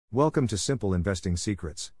Welcome to Simple Investing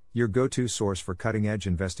Secrets, your go-to source for cutting-edge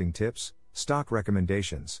investing tips, stock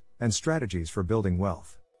recommendations, and strategies for building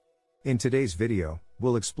wealth. In today's video,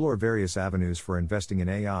 we'll explore various avenues for investing in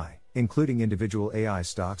AI, including individual AI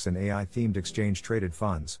stocks and AI-themed exchange-traded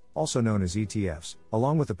funds, also known as ETFs,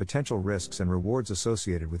 along with the potential risks and rewards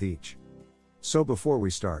associated with each. So before we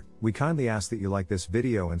start, we kindly ask that you like this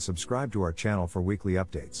video and subscribe to our channel for weekly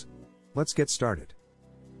updates. Let's get started.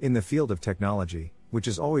 In the field of technology, which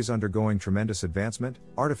is always undergoing tremendous advancement,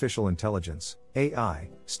 artificial intelligence, AI,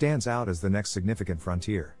 stands out as the next significant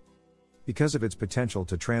frontier. Because of its potential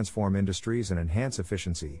to transform industries and enhance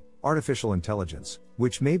efficiency, artificial intelligence,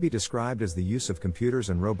 which may be described as the use of computers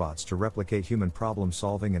and robots to replicate human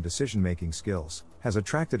problem-solving and decision-making skills, has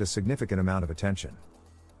attracted a significant amount of attention.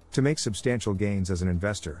 To make substantial gains as an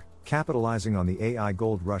investor, capitalizing on the AI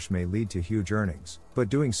gold rush may lead to huge earnings, but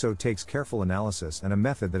doing so takes careful analysis and a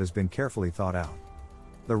method that has been carefully thought out.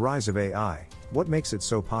 The rise of AI, what makes it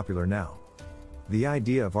so popular now? The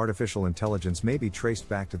idea of artificial intelligence may be traced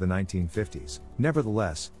back to the 1950s.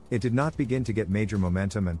 Nevertheless, it did not begin to get major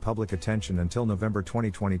momentum and public attention until November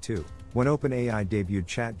 2022, when OpenAI debuted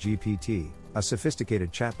ChatGPT, a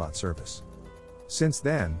sophisticated chatbot service. Since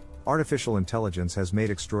then, artificial intelligence has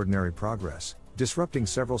made extraordinary progress, disrupting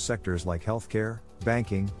several sectors like healthcare,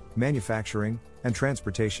 banking, manufacturing, and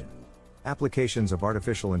transportation. Applications of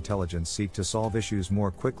artificial intelligence seek to solve issues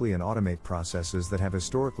more quickly and automate processes that have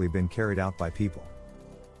historically been carried out by people.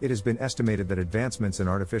 It has been estimated that advancements in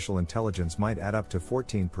artificial intelligence might add up to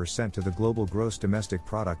 14% to the global gross domestic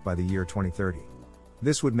product by the year 2030.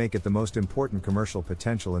 This would make it the most important commercial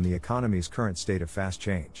potential in the economy's current state of fast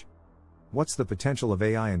change. What's the potential of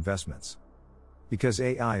AI investments? Because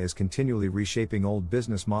AI is continually reshaping old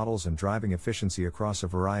business models and driving efficiency across a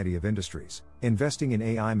variety of industries, investing in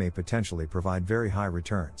AI may potentially provide very high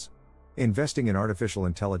returns. Investing in artificial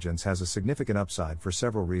intelligence has a significant upside for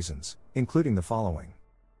several reasons, including the following.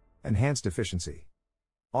 Enhanced efficiency.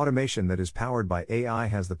 Automation that is powered by AI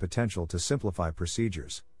has the potential to simplify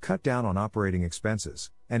procedures, cut down on operating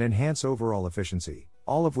expenses, and enhance overall efficiency,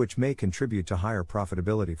 all of which may contribute to higher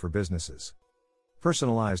profitability for businesses.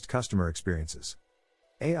 Personalized customer experiences.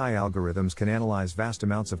 AI algorithms can analyze vast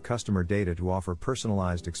amounts of customer data to offer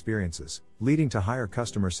personalized experiences, leading to higher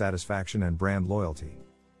customer satisfaction and brand loyalty.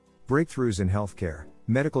 Breakthroughs in healthcare,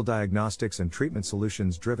 medical diagnostics and treatment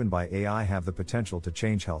solutions driven by AI have the potential to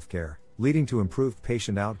change healthcare, leading to improved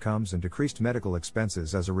patient outcomes and decreased medical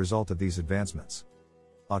expenses as a result of these advancements.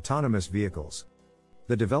 Autonomous vehicles.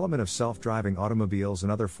 The development of self-driving automobiles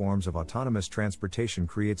and other forms of autonomous transportation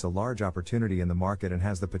creates a large opportunity in the market and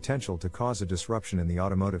has the potential to cause a disruption in the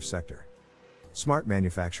automotive sector. Smart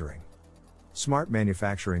manufacturing. Smart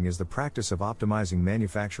manufacturing is the practice of optimizing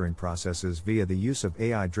manufacturing processes via the use of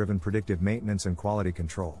AI-driven predictive maintenance and quality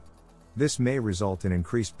control. This may result in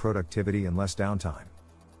increased productivity and less downtime.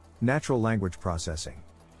 Natural language processing.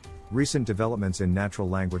 Recent developments in natural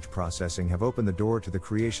language processing have opened the door to the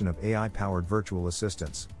creation of AI-powered virtual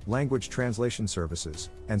assistants, language translation services,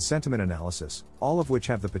 and sentiment analysis, all of which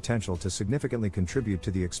have the potential to significantly contribute to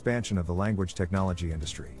the expansion of the language technology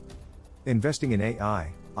industry. Investing in AI,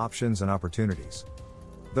 options and opportunities.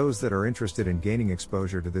 Those that are interested in gaining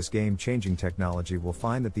exposure to this game-changing technology will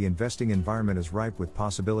find that the investing environment is ripe with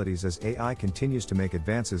possibilities as AI continues to make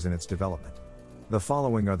advances in its development. The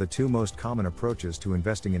following are the two most common approaches to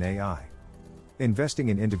investing in AI. Investing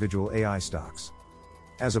in individual AI stocks.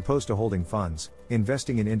 As opposed to holding funds,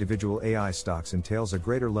 investing in individual AI stocks entails a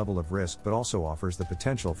greater level of risk but also offers the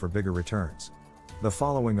potential for bigger returns. The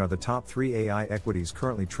following are the top 3 AI equities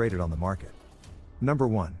currently traded on the market. Number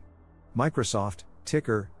 1. Microsoft,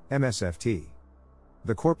 ticker MSFT.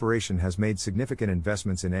 The corporation has made significant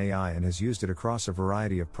investments in AI and has used it across a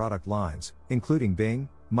variety of product lines, including Bing,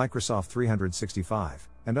 Microsoft 365,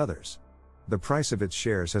 and others. The price of its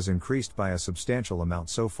shares has increased by a substantial amount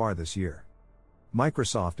so far this year.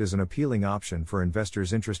 Microsoft is an appealing option for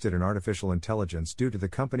investors interested in artificial intelligence due to the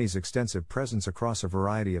company's extensive presence across a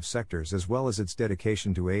variety of sectors as well as its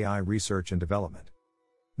dedication to AI research and development.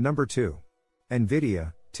 Number 2.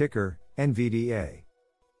 NVIDIA, ticker NVDA.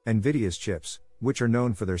 NVIDIA's chips, which are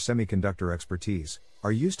known for their semiconductor expertise,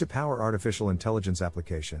 are used to power artificial intelligence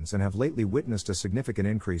applications and have lately witnessed a significant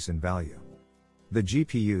increase in value. The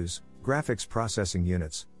GPUs, graphics processing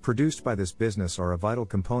units, produced by this business are a vital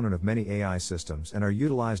component of many AI systems and are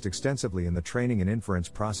utilized extensively in the training and inference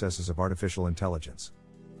processes of artificial intelligence.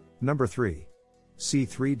 Number 3.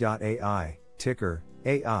 C3.ai, ticker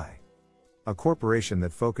AI. A corporation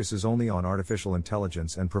that focuses only on artificial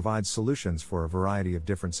intelligence and provides solutions for a variety of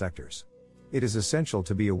different sectors. It is essential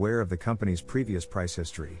to be aware of the company's previous price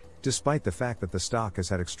history, despite the fact that the stock has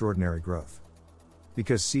had extraordinary growth.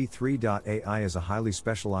 Because C3.ai is a highly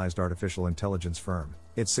specialized artificial intelligence firm,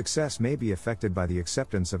 its success may be affected by the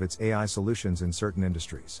acceptance of its AI solutions in certain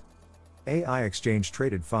industries. AI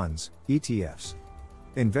exchange-traded funds, ETFs.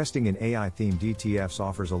 Investing in AI-themed ETFs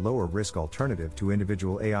offers a lower-risk alternative to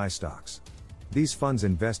individual AI stocks. These funds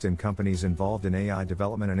invest in companies involved in AI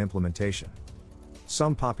development and implementation.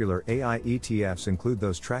 Some popular AI ETFs include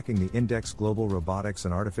those tracking the Index Global Robotics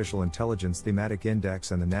and Artificial Intelligence Thematic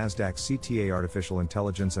Index and the Nasdaq CTA Artificial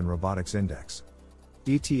Intelligence and Robotics Index.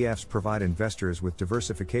 ETFs provide investors with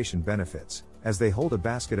diversification benefits, as they hold a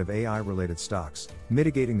basket of AI-related stocks,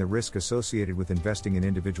 mitigating the risk associated with investing in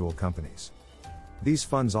individual companies. These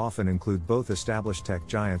funds often include both established tech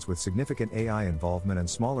giants with significant AI involvement and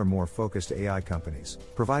smaller, more focused AI companies,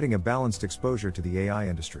 providing a balanced exposure to the AI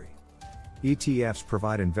industry. ETFs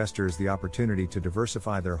provide investors the opportunity to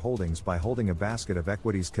diversify their holdings by holding a basket of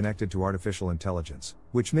equities connected to artificial intelligence,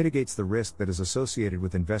 which mitigates the risk that is associated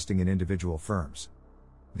with investing in individual firms.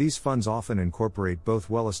 These funds often incorporate both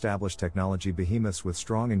well-established technology behemoths with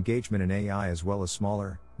strong engagement in AI as well as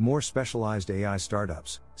smaller, more specialized AI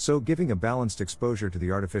startups, so giving a balanced exposure to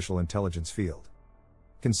the artificial intelligence field.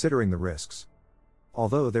 Considering the risks.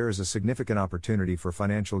 Although there is a significant opportunity for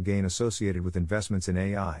financial gain associated with investments in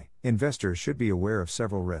AI, investors should be aware of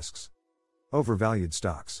several risks. Overvalued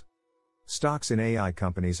stocks. Stocks in AI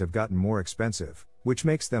companies have gotten more expensive, which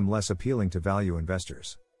makes them less appealing to value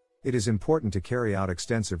investors. It is important to carry out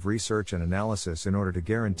extensive research and analysis in order to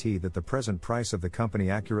guarantee that the present price of the company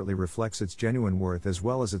accurately reflects its genuine worth as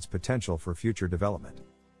well as its potential for future development.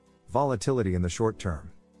 Volatility in the short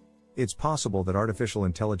term. It's possible that artificial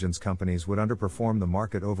intelligence companies would underperform the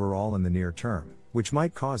market overall in the near term, which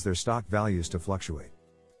might cause their stock values to fluctuate.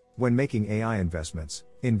 When making AI investments,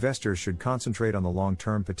 investors should concentrate on the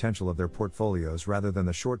long-term potential of their portfolios rather than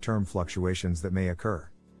the short-term fluctuations that may occur.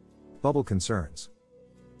 Bubble concerns.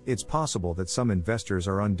 It's possible that some investors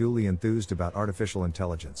are unduly enthused about artificial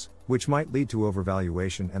intelligence, which might lead to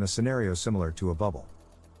overvaluation and a scenario similar to a bubble.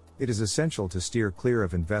 It is essential to steer clear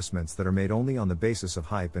of investments that are made only on the basis of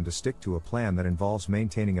hype and to stick to a plan that involves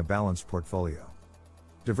maintaining a balanced portfolio.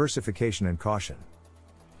 Diversification and caution.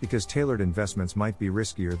 Because tailored investments might be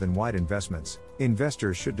riskier than wide investments,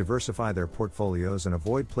 investors should diversify their portfolios and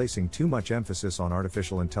avoid placing too much emphasis on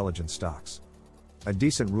artificial intelligence stocks. A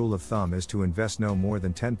decent rule of thumb is to invest no more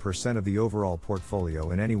than 10% of the overall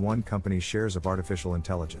portfolio in any one company's shares of artificial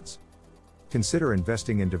intelligence. Consider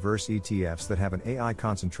investing in diverse ETFs that have an AI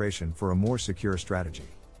concentration for a more secure strategy.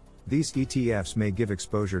 These ETFs may give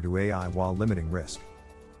exposure to AI while limiting risk.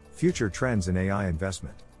 Future trends in AI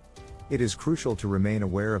investment. It is crucial to remain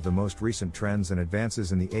aware of the most recent trends and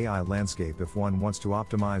advances in the AI landscape if one wants to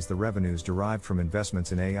optimize the revenues derived from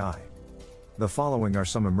investments in AI. The following are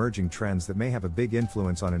some emerging trends that may have a big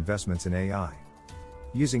influence on investments in AI.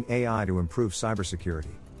 Using AI to improve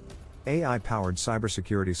cybersecurity. AI-powered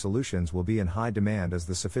cybersecurity solutions will be in high demand as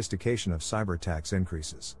the sophistication of cyber attacks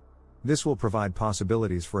increases. This will provide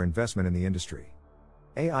possibilities for investment in the industry.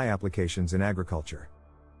 AI applications in agriculture.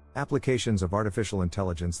 Applications of artificial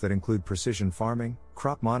intelligence that include precision farming,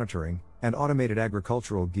 crop monitoring, and automated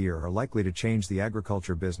agricultural gear are likely to change the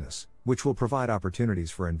agriculture business, which will provide opportunities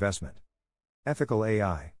for investment. Ethical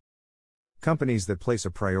AI. Companies that place a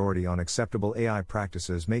priority on acceptable AI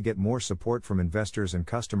practices may get more support from investors and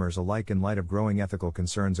customers alike in light of growing ethical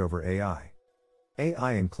concerns over AI.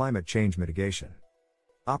 AI and climate change mitigation.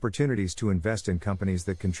 Opportunities to invest in companies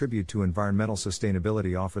that contribute to environmental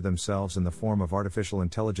sustainability offer themselves in the form of artificial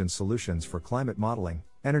intelligence solutions for climate modeling,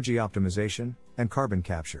 energy optimization, and carbon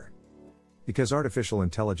capture. Because artificial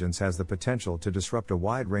intelligence has the potential to disrupt a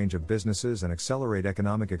wide range of businesses and accelerate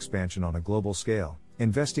economic expansion on a global scale,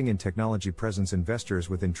 investing in technology presents investors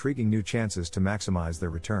with intriguing new chances to maximize their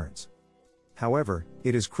returns. However,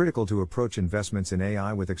 it is critical to approach investments in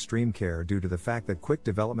AI with extreme care due to the fact that quick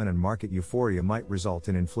development and market euphoria might result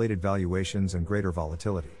in inflated valuations and greater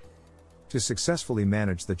volatility. To successfully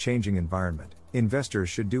manage the changing environment, investors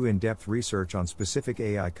should do in-depth research on specific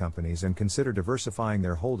AI companies and consider diversifying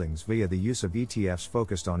their holdings via the use of ETFs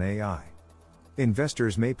focused on AI.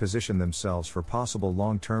 Investors may position themselves for possible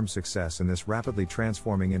long-term success in this rapidly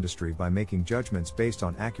transforming industry by making judgments based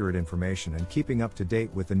on accurate information and keeping up to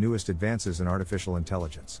date with the newest advances in artificial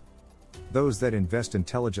intelligence. Those that invest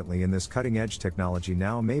intelligently in this cutting-edge technology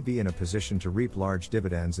now may be in a position to reap large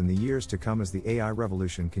dividends in the years to come as the AI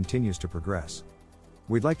revolution continues to progress.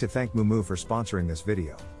 We'd like to thank Moomoo for sponsoring this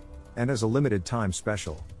video. And as a limited time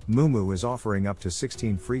special, Moomoo is offering up to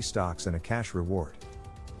 16 free stocks and a cash reward.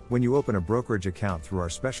 When you open a brokerage account through our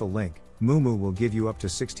special link, Moomoo will give you up to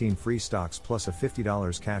 16 free stocks plus a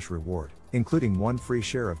 $50 cash reward, including 1 free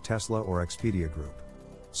share of Tesla or Expedia Group.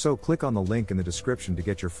 So click on the link in the description to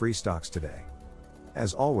get your free stocks today.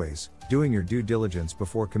 As always, doing your due diligence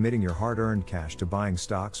before committing your hard-earned cash to buying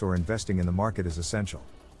stocks or investing in the market is essential.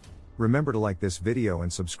 Remember to like this video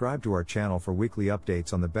and subscribe to our channel for weekly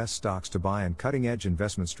updates on the best stocks to buy and cutting-edge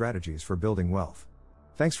investment strategies for building wealth.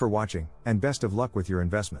 Thanks for watching, and best of luck with your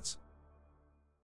investments.